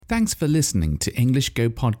Thanks for listening to English Go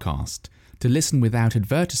Podcast. To listen without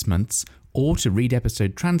advertisements or to read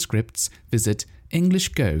episode transcripts, visit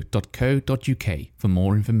englishgo.co.uk for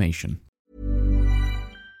more information.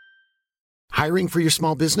 Hiring for your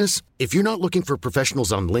small business? If you're not looking for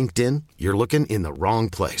professionals on LinkedIn, you're looking in the wrong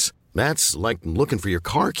place. That's like looking for your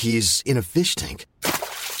car keys in a fish tank.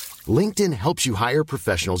 LinkedIn helps you hire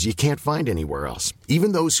professionals you can't find anywhere else,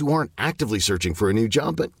 even those who aren't actively searching for a new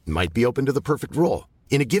job but might be open to the perfect role.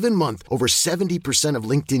 In a given month, over 70% of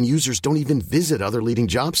LinkedIn users don't even visit other leading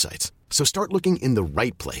job sites. So start looking in the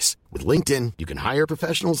right place. With LinkedIn, you can hire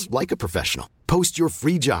professionals like a professional. Post your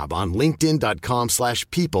free job on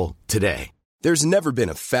linkedin.com/people today. There's never been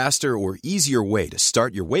a faster or easier way to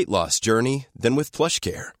start your weight loss journey than with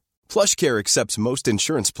PlushCare. PlushCare accepts most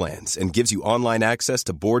insurance plans and gives you online access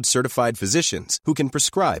to board-certified physicians who can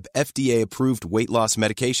prescribe FDA-approved weight loss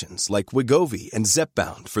medications like Wegovy and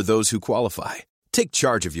Zepbound for those who qualify. Take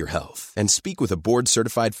charge of your health and speak with a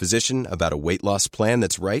board-certified physician about a weight loss plan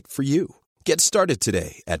that's right for you. Get started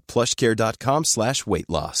today at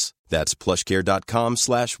plushcare.com/weight-loss. That's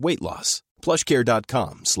plushcare.com/weight-loss.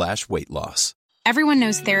 plushcare.com/weight-loss. Everyone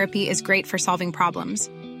knows therapy is great for solving problems,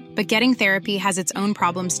 but getting therapy has its own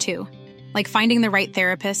problems too, like finding the right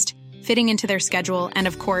therapist, fitting into their schedule, and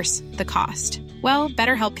of course, the cost. Well,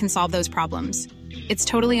 BetterHelp can solve those problems. It's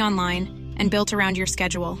totally online and built around your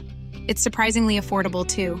schedule. It's surprisingly affordable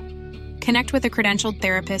too. Connect with a credentialed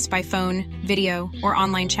therapist by phone, video, or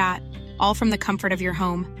online chat, all from the comfort of your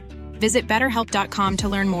home. Visit BetterHelp.com to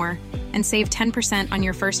learn more and save 10% on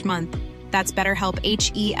your first month. That's BetterHelp,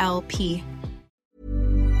 H-E-L-P.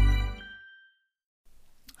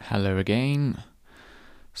 Hello again.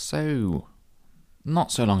 So,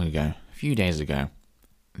 not so long ago, a few days ago,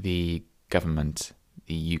 the government,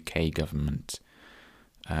 the UK government,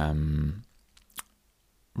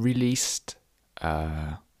 released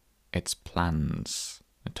its plans.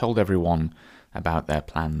 It told everyone about their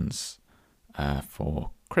plans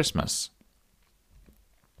for Christmas.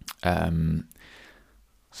 So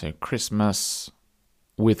Christmas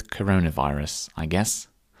with coronavirus, I guess.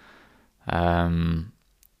 And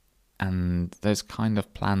those kind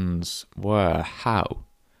of plans were how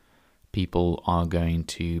people are going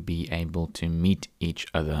to be able to meet each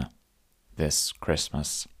other this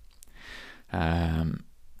Christmas.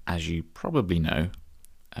 As you probably know,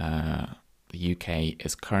 the UK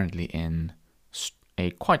is currently in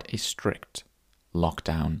quite a strict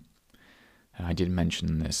lockdown. I did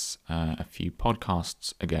mention this a few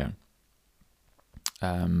podcasts ago.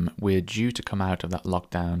 We're due to come out of that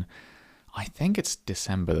lockdown. I think it's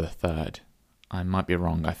December the 3rd. I might be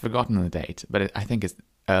wrong. I've forgotten the date, but I think it's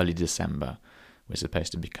early December. We're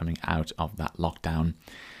supposed to be coming out of that lockdown.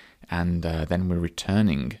 And then we're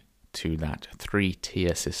returning to that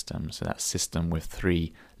 3-tier system. So that system with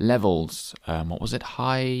 3 levels. What was it?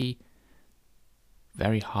 High,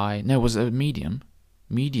 very high. No, was it medium?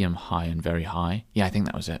 Medium, high, and very high. Yeah, I think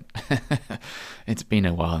that was it. It's been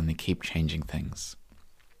a while and they keep changing things.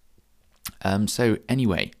 So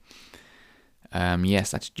anyway,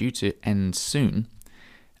 yes, that's due to end soon.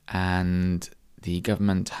 And the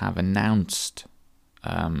government have announced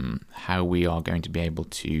how we are going to be able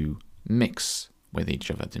to mix with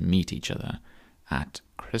each other, to meet each other at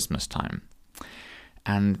Christmas time.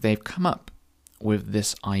 And they've come up with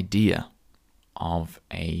this idea of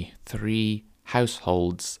a 3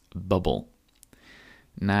 households bubble.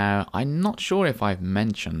 Now, I'm not sure if I've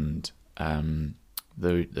mentioned the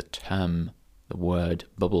term, the word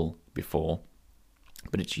bubble before,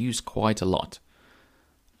 but it's used quite a lot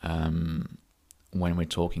when we're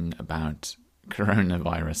talking about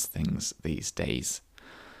coronavirus things these days.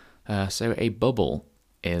 So a bubble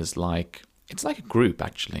is like, it's like a group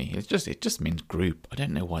actually. It just means group. I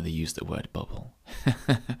don't know why they use the word bubble.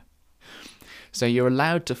 So you're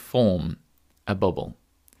allowed to form a bubble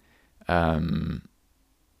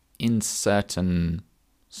in certain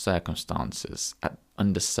circumstances,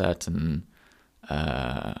 under certain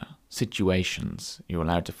situations. You're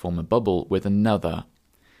allowed to form a bubble with another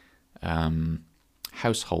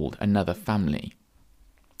household, another family.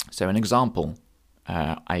 So an example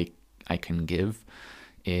I can give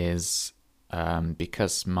is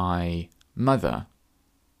because my mother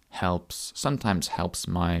sometimes helps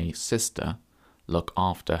my sister look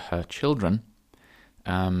after her children,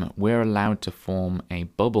 we're allowed to form a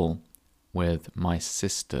bubble with my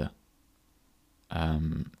sister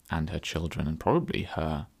and her children, and probably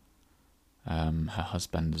her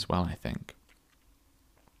husband as well, I think.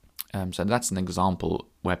 So that's an example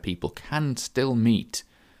where people can still meet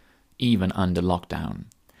even under lockdown,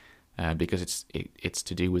 because it's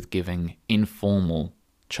to do with giving informal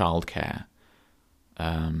childcare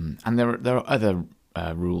And there are other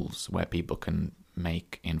rules where people can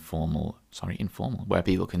make where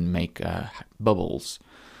people can make bubbles.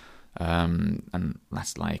 And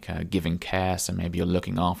that's like giving care, so maybe you're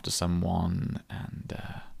looking after someone, and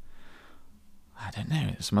I don't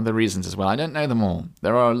know, some other reasons as well. I don't know them all.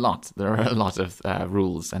 There are a lot of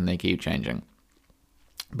rules, and they keep changing.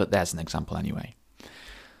 But there's an example anyway.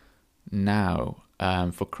 Now,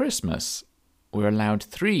 for Christmas, we're allowed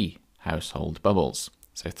 3 household bubbles.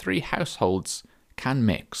 So 3 households can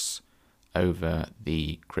mix over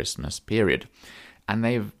the Christmas period.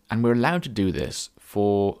 And we're allowed to do this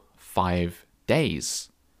for 5 days,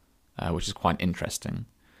 which is quite interesting.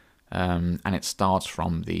 And it starts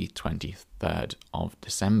from the 23rd of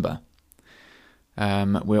December.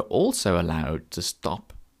 We're also allowed to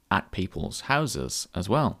stop at people's houses as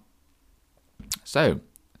well. So,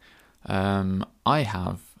 I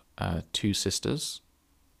have 2 sisters,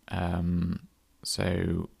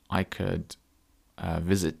 so I could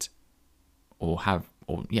visit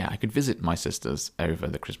I could visit my sisters over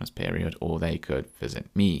the Christmas period, or they could visit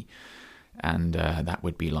me, and that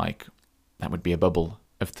would be a bubble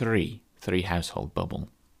of 3 household bubble.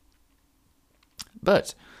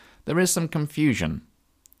 But there is some confusion,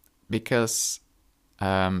 because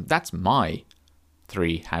that's my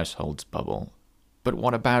 3 households bubble. But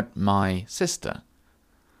what about my sister?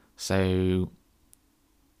 So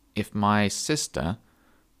if my sister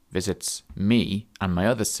visits me and my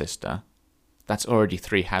other sister, that's already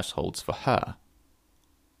 3 households for her,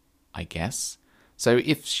 I guess. So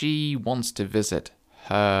if she wants to visit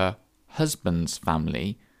her husband's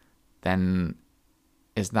family, then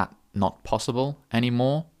is that not possible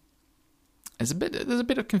anymore? There's a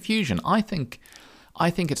bit of confusion. I think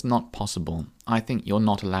it's not possible. I think you're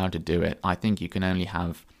not allowed to do it. I think you can only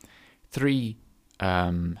have 3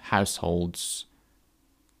 households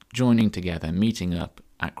joining together, meeting up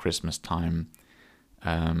at Christmas time,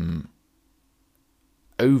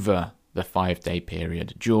 over the 5-day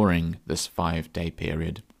period, during this 5-day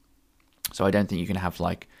period. So I don't think you can have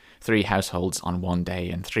like 3 households on one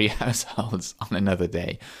day and 3 households on another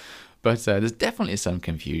day. But there's definitely some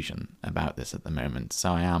confusion about this at the moment.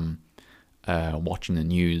 So I am watching the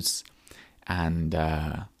news and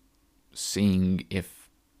seeing if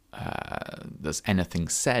there's anything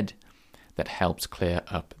said that helps clear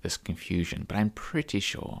up this confusion. But I'm pretty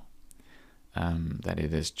sure that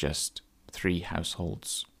it is just 3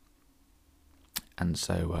 households. And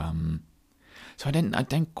so I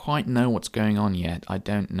don't quite know what's going on yet. I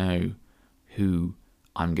don't know who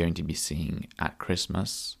I'm going to be seeing at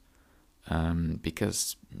Christmas,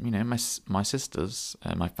 because my sisters,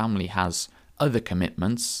 my family has other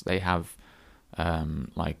commitments. They have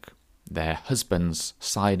like their husband's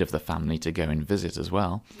side of the family to go and visit as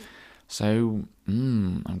well. So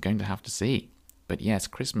I'm going to have to see. But yes,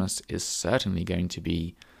 Christmas is certainly going to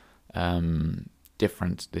be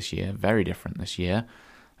different this year, very different this year.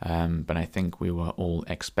 But I think we were all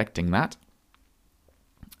expecting that.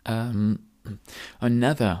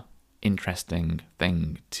 Another interesting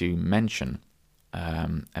thing to mention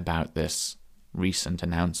about this recent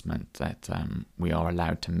announcement that we are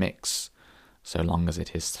allowed to mix so long as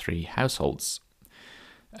it is 3 households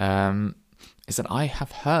is that I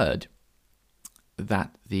have heard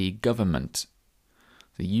that the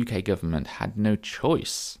UK government had no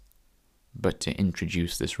choice but to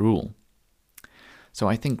introduce this rule. So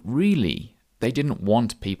I think really they didn't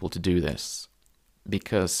want people to do this,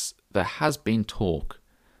 because there has been talk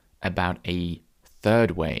about a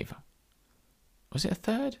 3rd wave. Was it a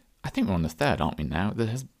 3rd? I think we're on the 3rd, aren't we now?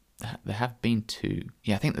 There have been 2.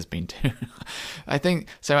 Yeah, I think there's been 2. I think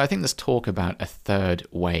there's talk about a 3rd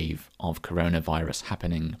wave of coronavirus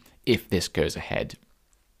happening if this goes ahead.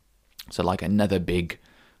 So like another big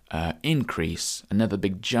increase, another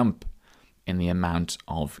big jump in the amount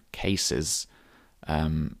of cases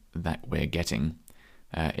that we're getting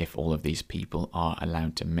if all of these people are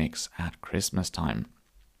allowed to mix at Christmas time.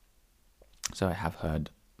 So I have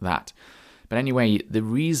heard that. But anyway, the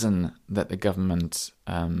reason that the government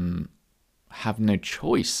have no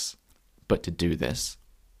choice but to do this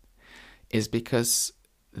is because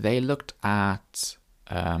they looked at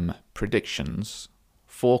predictions,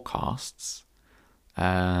 forecasts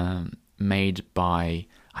made by,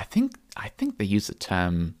 I think they use the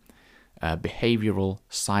term behavioral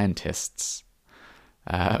scientists.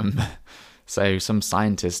 So some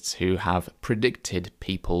scientists who have predicted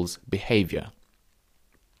people's behavior.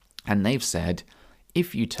 And they've said,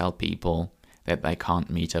 if you tell people that they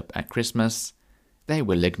can't meet up at Christmas, they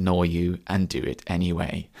will ignore you and do it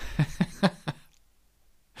anyway.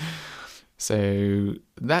 So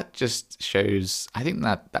that just shows, I think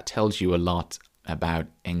that tells you a lot about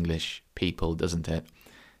English people, doesn't it?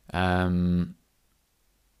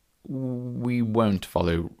 We won't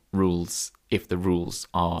follow rules if the rules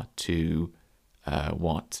are too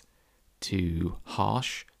harsh,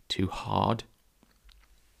 too hard.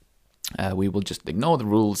 We will just ignore the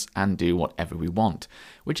rules and do whatever we want,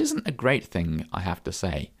 which isn't a great thing, I have to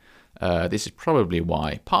say. This is probably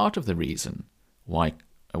part of the reason why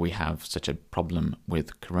we have such a problem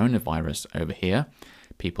with coronavirus over here.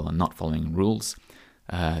 People are not following rules.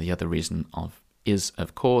 The other reason is,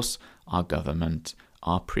 of course, our government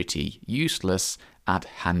are pretty useless at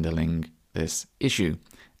handling this issue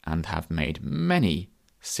and have made many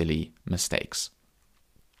silly mistakes.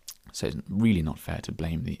 So it's really not fair to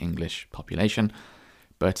blame the English population.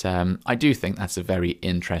 But I do think that's a very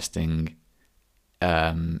interesting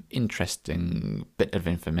bit of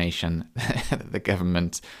information that the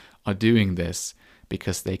government are doing this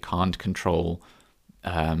because they can't control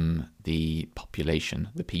the population,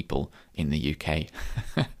 the people in the UK.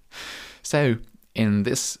 So in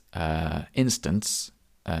this instance,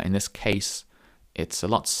 in this case, it's a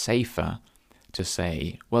lot safer to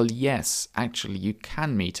say, well, yes, actually you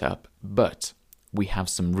can meet up, but we have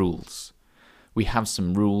some rules. We have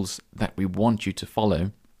some rules that we want you to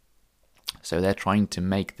follow. So they're trying to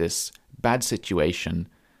make this bad situation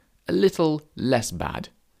a little less bad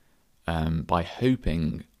by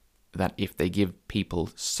hoping that if they give people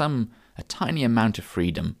a tiny amount of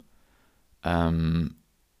freedom,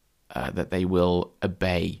 that they will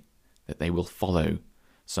obey, that they will follow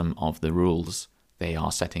some of the rules they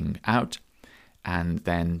are setting out, and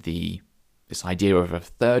then this idea of a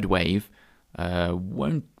third wave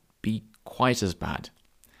won't be quite as bad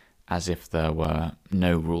as if there were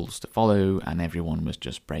no rules to follow and everyone was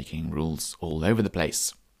just breaking rules all over the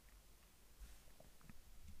place.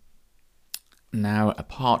 Now,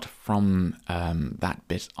 apart from that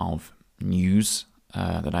bit of news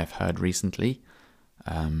that I've heard recently,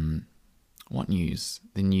 what news?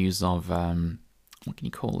 The news of, what can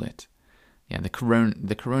you call it? Yeah, the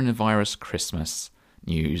coronavirus Christmas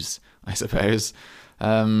news, I suppose.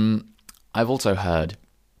 I've also heard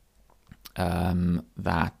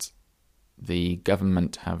that the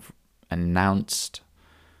government have announced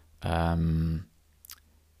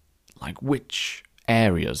which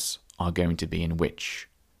areas are going to be in which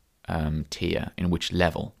tier, in which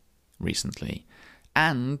level recently.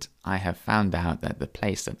 And I have found out that the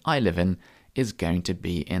place that I live in is going to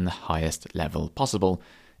be in the highest level possible.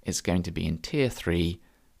 It's going to be in tier 3,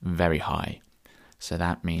 very high. So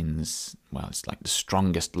that means, well, it's like the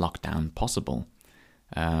strongest lockdown possible.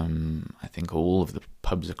 I think all of the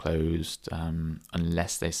pubs are closed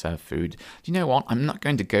unless they serve food. Do you know what? I'm not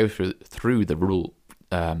going to go through the rule.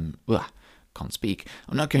 Can't speak.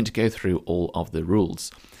 I'm not going to go through all of the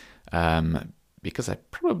rules because I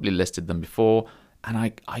probably listed them before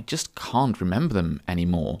and I just can't remember them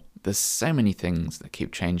anymore. There's so many things that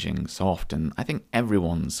keep changing so often. I think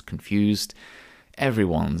everyone's confused.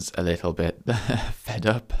 Everyone's a little bit fed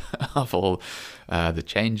up of all the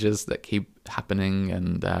changes that keep happening.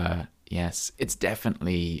 And yes, it's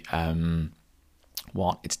definitely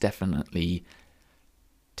it's definitely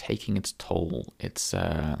taking its toll. It's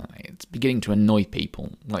beginning to annoy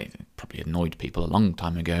people. Well, it probably annoyed people a long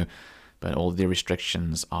time ago, but all the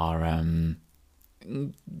restrictions are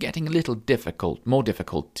getting a little more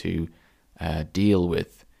difficult to deal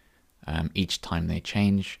with each time they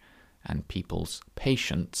change, and people's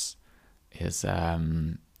patience is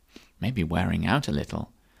maybe wearing out a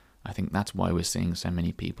little. I think that's why we're seeing so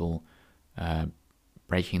many people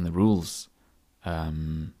breaking the rules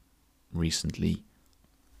recently.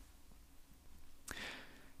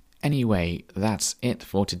 Anyway, that's it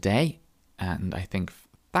for today, and I think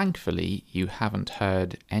thankfully you haven't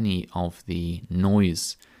heard any of the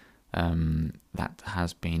noise that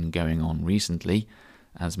has been going on recently,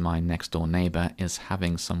 as my next door neighbour is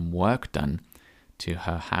having some work done to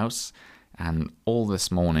her house, and all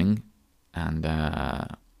this morning and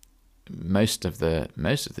most of the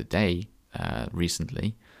days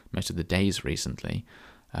recently,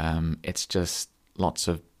 it's just lots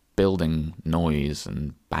of building noise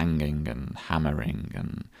and banging and hammering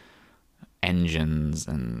and engines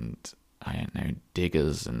and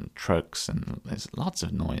diggers and trucks, and there's lots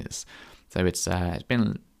of noise. So it's been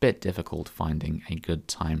a bit difficult finding a good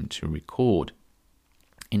time to record.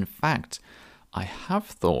 In fact, I have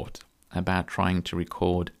thought about trying to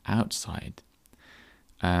record outside,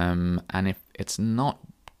 and if it's not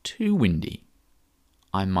too windy,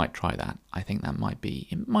 I might try that. I think it might be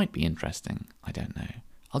interesting. I don't know.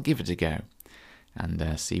 I'll give it a go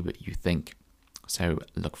and see what you think. So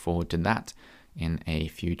look forward to that in a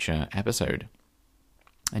future episode.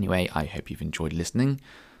 Anyway, I hope you've enjoyed listening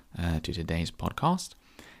to today's podcast,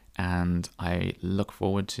 and I look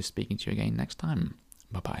forward to speaking to you again next time.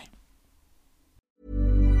 Bye-bye.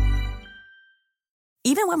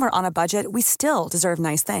 Even when we're on a budget, we still deserve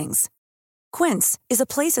nice things. Quince is a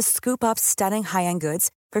place to scoop up stunning high-end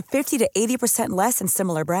goods for 50 to 80% less than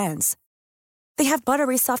similar brands. They have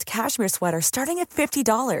buttery soft cashmere sweaters starting at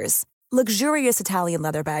 $50, luxurious Italian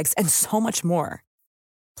leather bags, and so much more.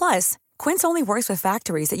 Plus, Quince only works with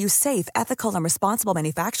factories that use safe, ethical, and responsible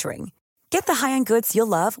manufacturing. Get the high-end goods you'll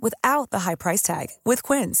love without the high price tag with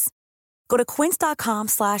Quince. Go to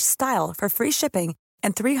quince.com/style for free shipping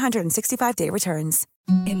and 365-day returns.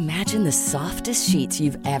 Imagine the softest sheets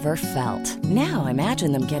you've ever felt. Now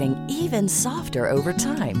imagine them getting even softer over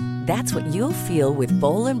time. That's what you'll feel with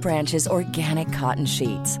Boll & Branch's organic cotton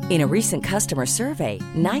sheets. In a recent customer survey,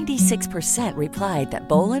 96% replied that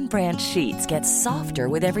Boll & Branch sheets get softer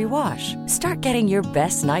with every wash. Start getting your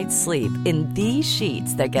best night's sleep in these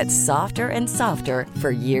sheets that get softer and softer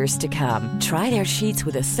for years to come. Try their sheets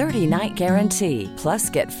with a 30-night guarantee. Plus,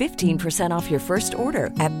 get 15% off your first order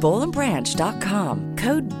at bollandbranch.com.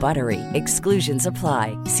 Code BUTTERY. Exclusions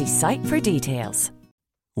apply. See site for details.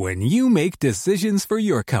 When you make decisions for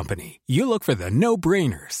your company, you look for the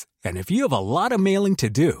no-brainers. And if you have a lot of mailing to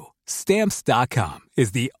do, Stamps.com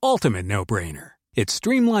is the ultimate no-brainer. It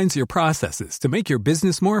streamlines your processes to make your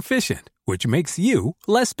business more efficient, which makes you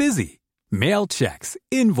less busy. Mail checks,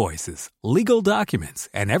 invoices, legal documents,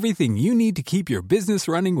 and everything you need to keep your business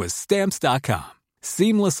running with Stamps.com.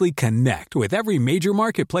 Seamlessly connect with every major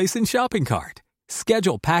marketplace and shopping cart.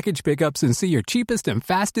 Schedule package pickups and see your cheapest and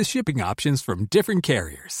fastest shipping options from different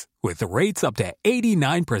carriers, with rates up to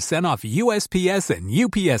 89% off USPS and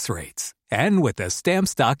UPS rates. And with the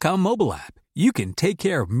Stamps.com mobile app, you can take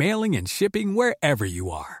care of mailing and shipping wherever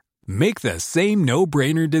you are. Make the same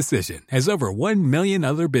no-brainer decision as over 1 million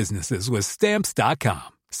other businesses with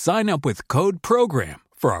Stamps.com. Sign up with code PROGRAM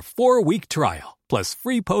for a 4-week trial, plus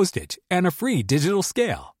free postage and a free digital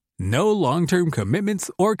scale. No long-term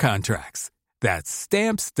commitments or contracts. That's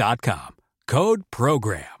Stamps.com. Code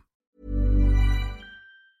PROGRAM.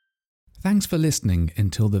 Thanks for listening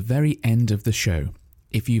until the very end of the show.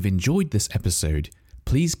 If you've enjoyed this episode,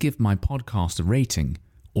 please give my podcast a rating,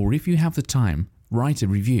 or if you have the time, write a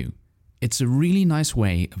review. It's a really nice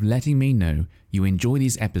way of letting me know you enjoy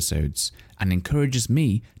these episodes and encourages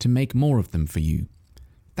me to make more of them for you.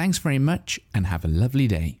 Thanks very much and have a lovely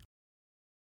day.